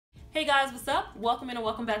Hey guys, what's up? Welcome in and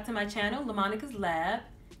welcome back to my channel, LaMonicas Lab.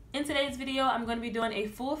 In today's video, I'm going to be doing a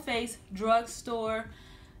full face drugstore,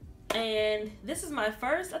 and this is my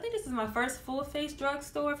first, I think this is my first full face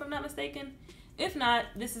drugstore if I'm not mistaken. If not,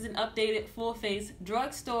 this is an updated full face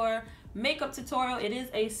drugstore makeup tutorial. It is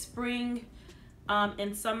a spring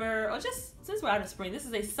and summer, or just since we're out of spring, this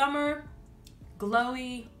is a summer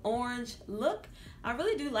glowy orange look. I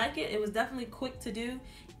really do like it. It was definitely quick to do,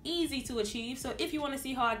 easy to achieve. So if you want to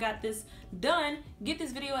see how I got this done, give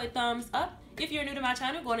this video a thumbs up. If you're new to my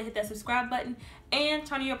channel, go ahead and hit that subscribe button and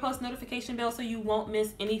turn on your post notification bell so you won't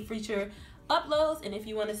miss any future uploads. And if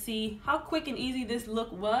you want to see how quick and easy this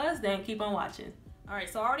look was, then keep on watching.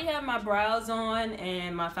 Alright, so I already have my brows on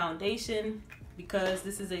and my foundation because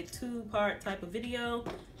this is a two-part type of video.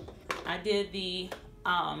 I did the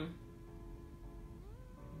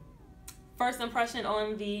first impression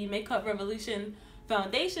on the Makeup Revolution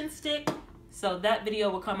foundation stick, so that video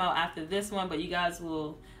will come out after this one, but you guys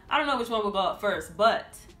will, I don't know which one will go up first,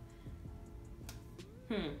 but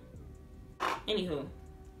anywho,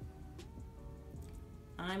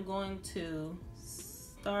 I'm going to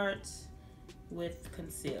start with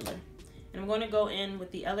concealer, and I'm going to go in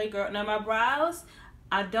with the LA Girl. Now my brows,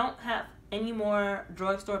 I don't have any more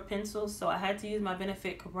drugstore pencils, so I had to use my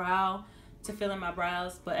Benefit Kabrow to fill in my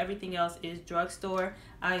brows, but everything else is drugstore.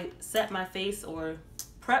 I set my face, or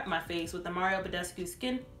prep my face, with the Mario Badescu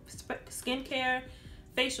skincare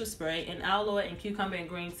facial spray in aloe and cucumber and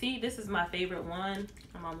green tea. This is my favorite one.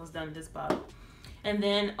 I'm almost done with this bottle. And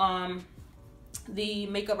then the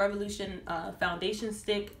Makeup Revolution foundation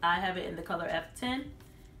stick, I have it in the color F10,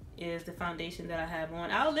 is the foundation that I have on.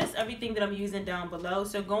 I'll list everything that I'm using down below.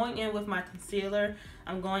 So going in with my concealer,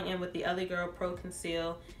 I'm going in with the LA Girl Pro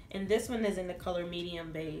Conceal, and this one is in the color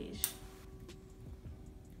medium beige.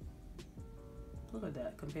 Look at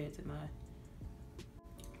that compared to my...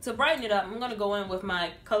 To brighten it up, I'm going to go in with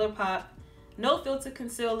my Colourpop No Filter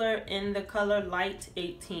Concealer in the color Light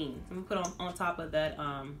 18. I'm going to put on top of that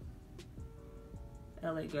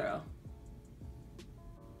LA Girl.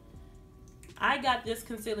 I got this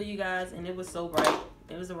concealer, you guys, and it was so bright.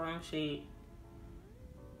 It was the wrong shade.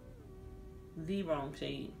 The wrong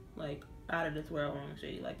shade. Like, out of this world wrong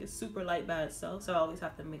shade. Like, it's super light by itself, so I always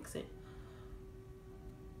have to mix it.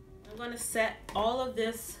 I'm going to set all of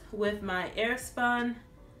this with my Airspun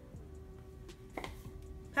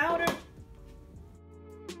powder.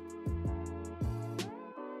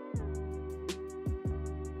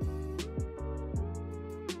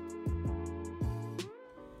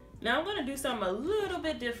 Now I'm going to do something a little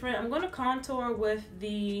bit different. I'm going to contour with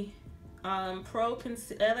the LA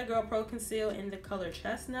Girl Pro Conceal in the color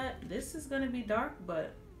Chestnut. This is going to be dark,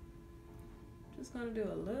 but I'm just going to do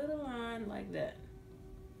a little line like that.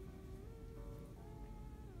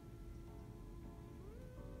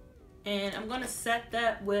 And I'm going to set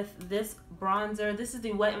that with this bronzer. This is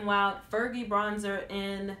the Wet n Wild Fergie bronzer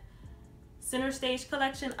in Center Stage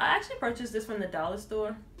collection. I actually purchased this from the dollar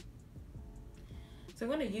store. So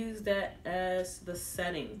I'm going to use that as the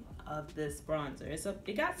setting of this bronzer.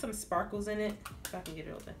 It got some sparkles in it, if I can get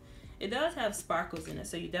it open. It does have sparkles in it,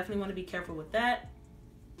 so you definitely want to be careful with that.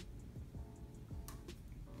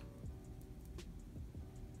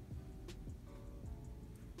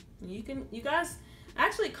 You guys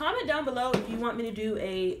actually comment down below if you want me to do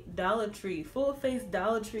a Dollar Tree, full face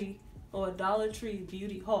Dollar Tree, or a Dollar Tree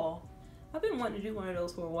beauty haul. I've been wanting to do one of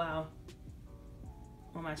those for a while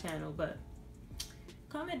on my channel, but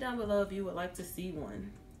comment down below if you would like to see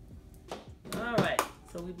one. Alright,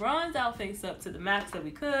 so we bronzed our face up to the max that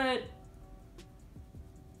we could.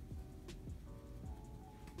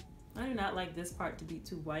 I do not like this part to be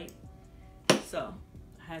too white, so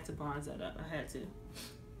I had to bronze that up. I had to.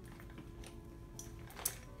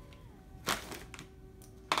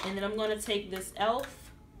 And then I'm going to take this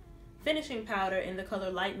e.l.f. finishing powder in the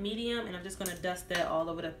color Light Medium, and I'm just going to dust that all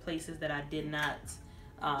over the places that I did not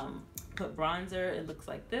put bronzer. It looks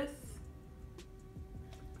like this.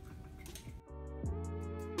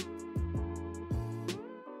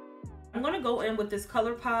 I'm going to go in with this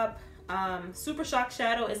Colourpop Super Shock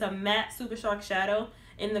Shadow. It's a matte Super Shock Shadow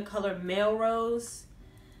in the color Melrose.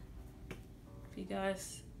 If you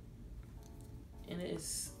guys, and it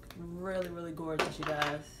is really, really gorgeous, you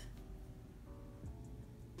guys.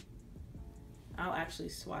 I'll actually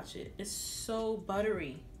swatch it. It's so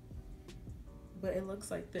buttery, but it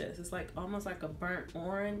looks like this. It's like almost like a burnt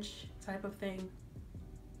orange type of thing.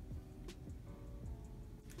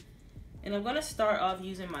 And I'm gonna start off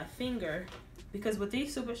using my finger, because with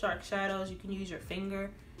these Super Shock shadows, you can use your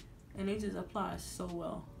finger and it just applies so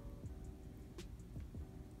well.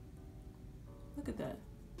 Look at that.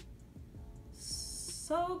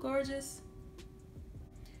 so gorgeous.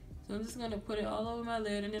 So I'm just gonna put it all over my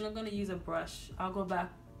lid, and then I'm gonna use a brush. I'll go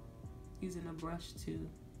back using a brush to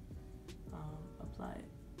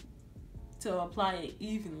apply it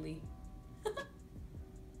evenly.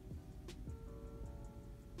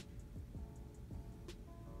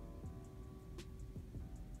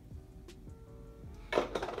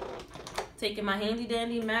 Taking my handy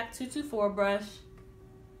dandy MAC 224 brush,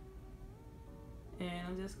 and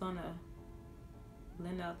I'm just gonna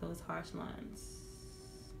blend out those harsh lines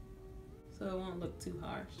so it won't look too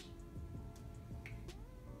harsh.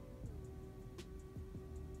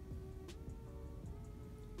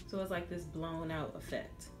 So it's like this blown out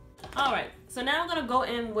effect. All right, so now I'm gonna go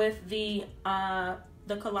in with the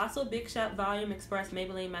Colossal Big Shot Volume Express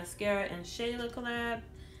Maybelline Mascara and Shayla collab.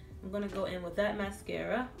 I'm gonna go in with that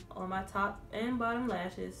mascara on my top and bottom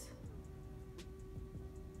lashes.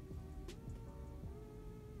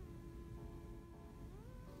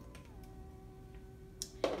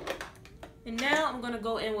 And now I'm gonna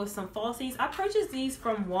go in with some falsies. I purchased these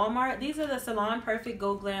from Walmart. These are the Salon Perfect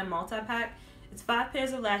Go Glam Multi-Pack. It's 5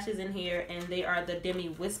 pairs of lashes in here, and they are the Demi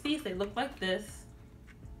Wispies. They look like this.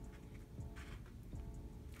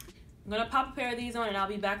 I'm gonna pop a pair of these on, and I'll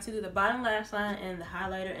be back to do the bottom lash line and the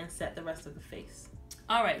highlighter and set the rest of the face.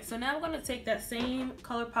 All right, so now I'm gonna take that same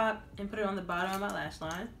Colourpop and put it on the bottom of my lash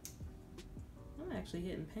line. I'm actually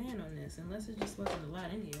hitting pan on this, unless it just wasn't a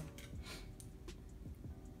lot in here.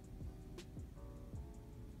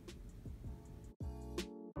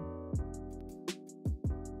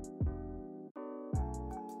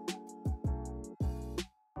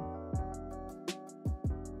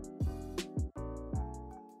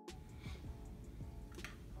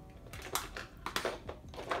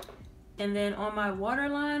 And then on my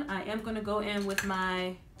waterline, I am gonna go in with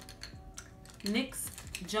my NYX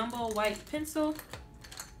Jumbo White Pencil.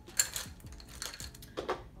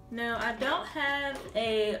 Now, I don't have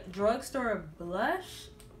a drugstore blush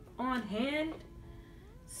on hand,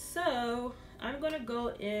 so I'm gonna go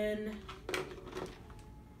into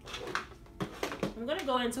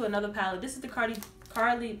another palette. This is the Carli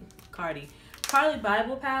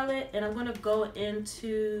Bybel palette, and I'm gonna go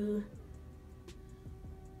into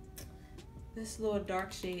this little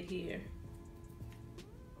dark shade here.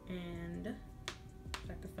 And if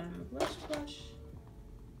I can find my blush brush,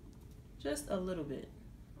 just a little bit.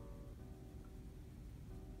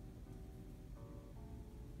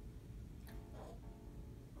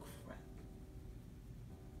 Crap.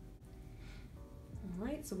 All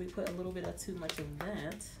right, so we put a little bit of too much of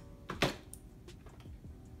that.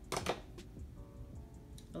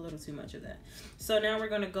 A little too much of that. So now we're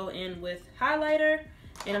gonna go in with highlighter.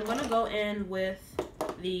 And I'm gonna go in with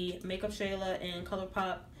the Makeup Shayla and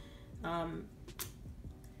Colourpop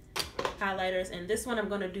highlighters, and this one I'm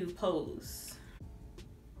gonna do Pose.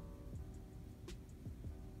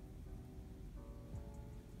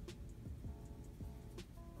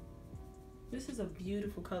 This is a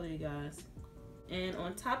beautiful color, you guys. And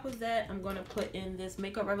on top of that, I'm gonna put in this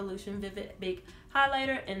Makeup Revolution Vivid Bake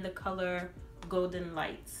highlighter in the color Golden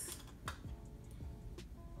Lights.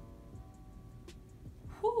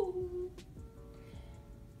 Woo.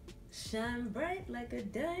 Shine bright like a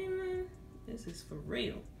diamond. This is for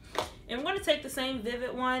real. And I'm going to take the same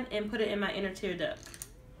Vivid one and put it in my inner tear duct.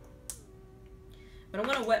 But I'm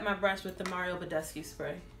going to wet my brush with the Mario Badescu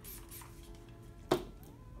spray.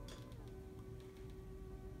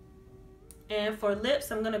 And for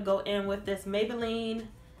lips, I'm going to go in with this Maybelline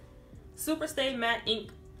Super Stay Matte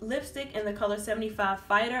Ink lipstick in the color 75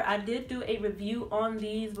 Fighter. I did do a review on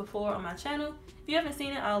these before on my channel. If you haven't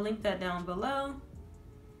seen it, I'll link that down below.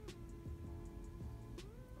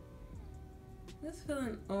 Just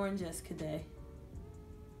feeling orange-esque today.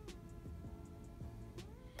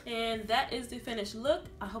 And that is the finished look.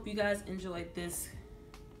 I hope you guys enjoyed this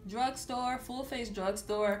drugstore, full face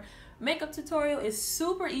drugstore makeup tutorial. Is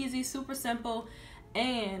super easy, super simple,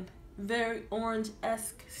 and very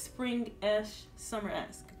orange-esque, spring-esque,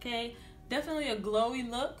 summer-esque, okay? Definitely a glowy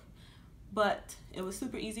look, but it was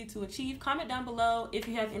super easy to achieve. Comment down below if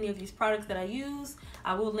you have any of these products that I use.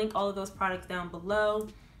 I will link all of those products down below.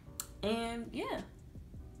 And yeah,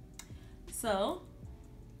 so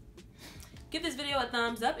give this video a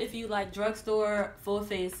thumbs up if you like drugstore full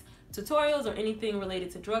face tutorials or anything related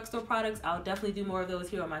to drugstore products. I'll definitely do more of those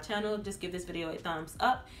here on my channel. Just give this video a thumbs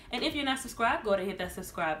up. And if you're not subscribed, go ahead and hit that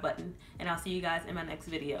subscribe button. And I'll see you guys in my next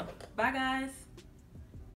video. Bye, guys.